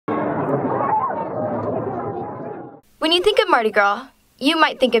When you think of Mardi Gras, you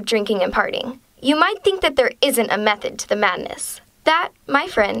might think of drinking and partying. You might think that there isn't a method to the madness. That, my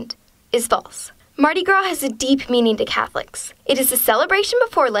friend, is false. Mardi Gras has a deep meaning to Catholics. It is a celebration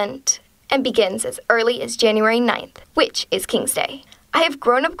before Lent and begins as early as January 9th, which is King's Day. I have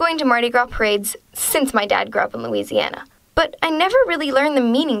grown up going to Mardi Gras parades since my dad grew up in Louisiana, but I never really learned the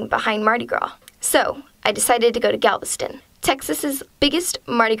meaning behind Mardi Gras. So I decided to go to Galveston, Texas's biggest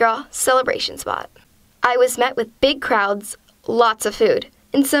Mardi Gras celebration spot. I was met with big crowds, lots of food,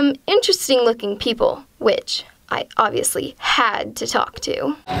 and some interesting-looking people, which I obviously had to talk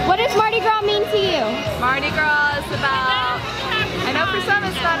to. What does Mardi Gras mean to you? Mardi Gras is about, I know for some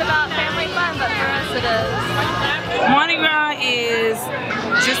it's not about family fun, but for us it is. Mardi Gras is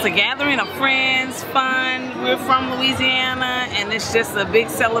just a gathering of friends, fun. We're from Louisiana, and it's just a big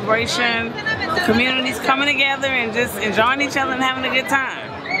celebration. Communities coming together and just enjoying each other and having a good time.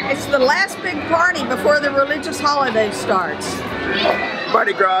 It's the last big party before the religious holiday starts.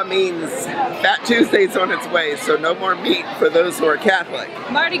 Mardi Gras means Fat Tuesday's on its way, so no more meat for those who are Catholic.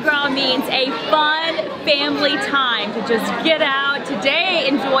 Mardi Gras means a fun family time to just get out today,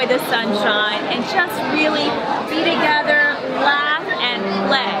 enjoy the sunshine, and just really be together, laugh, and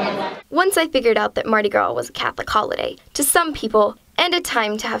play. Once I figured out that Mardi Gras was a Catholic holiday to some people and a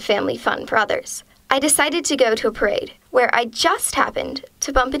time to have family fun for others, I decided to go to a parade where I just happened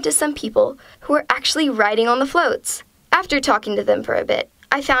to bump into some people who were actually riding on the floats. After talking to them for a bit,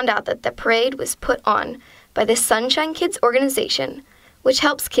 I found out that the parade was put on by the Sunshine Kids organization, which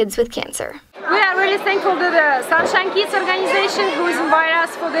helps kids with cancer. We are really thankful to the Sunshine Kids organization who has invited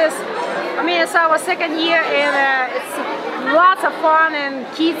us for this. I mean, it's our second year, and it's lots of fun, and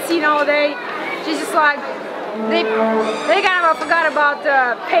kids, you know, they kind of forgot about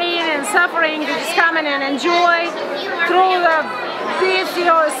pain and suffering. They just come in and enjoy through the beats, you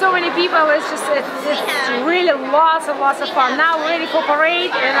know, so many people. It's really lots and lots of fun. Now we're ready for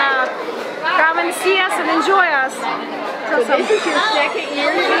parade, and come and see us and enjoy us. So this is your second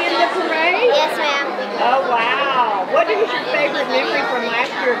year being in the parade? Yes, ma'am. Oh, wow. What is your favorite memory from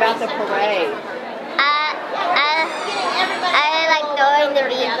last year about the parade? I like throwing the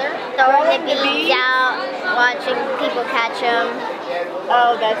beads out, watching people catch them.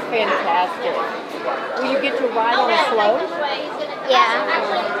 Oh, that's fantastic. Will you get to ride on a float? Yeah.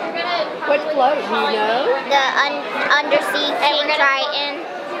 What float, do you know? The undersea King Triton.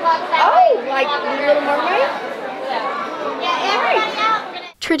 Oh, like the Little Mermaid?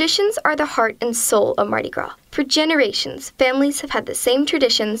 Traditions are the heart and soul of Mardi Gras. For generations, families have had the same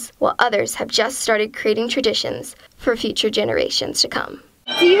traditions, while others have just started creating traditions for future generations to come.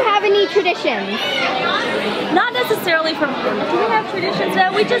 Do you have any traditions? Not necessarily do we have traditions?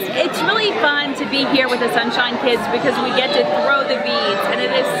 No, it's really fun to be here with the Sunshine Kids because we get to throw the beads, and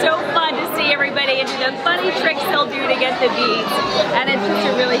it is so fun to see everybody and do the funny tricks they'll do to get the beads, and it's just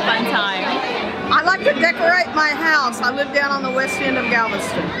a really fun time. I like to decorate my house. I live down on the west end of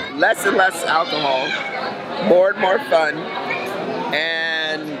Galveston. Less and less alcohol, more and more fun,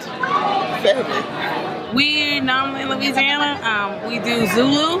 and family. We normally in Louisiana, we do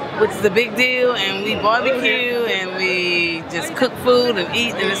Zulu, which is a big deal, and we barbecue and we just cook food and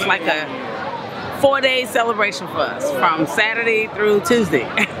eat, and it's like a 4-day celebration for us from Saturday through Tuesday.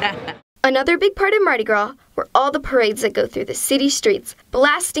 Another big part of Mardi Gras were all the parades that go through the city streets,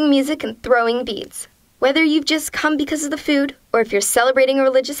 blasting music and throwing beads. Whether you've just come because of the food, or if you're celebrating a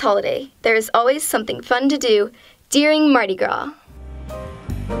religious holiday, there is always something fun to do during Mardi Gras.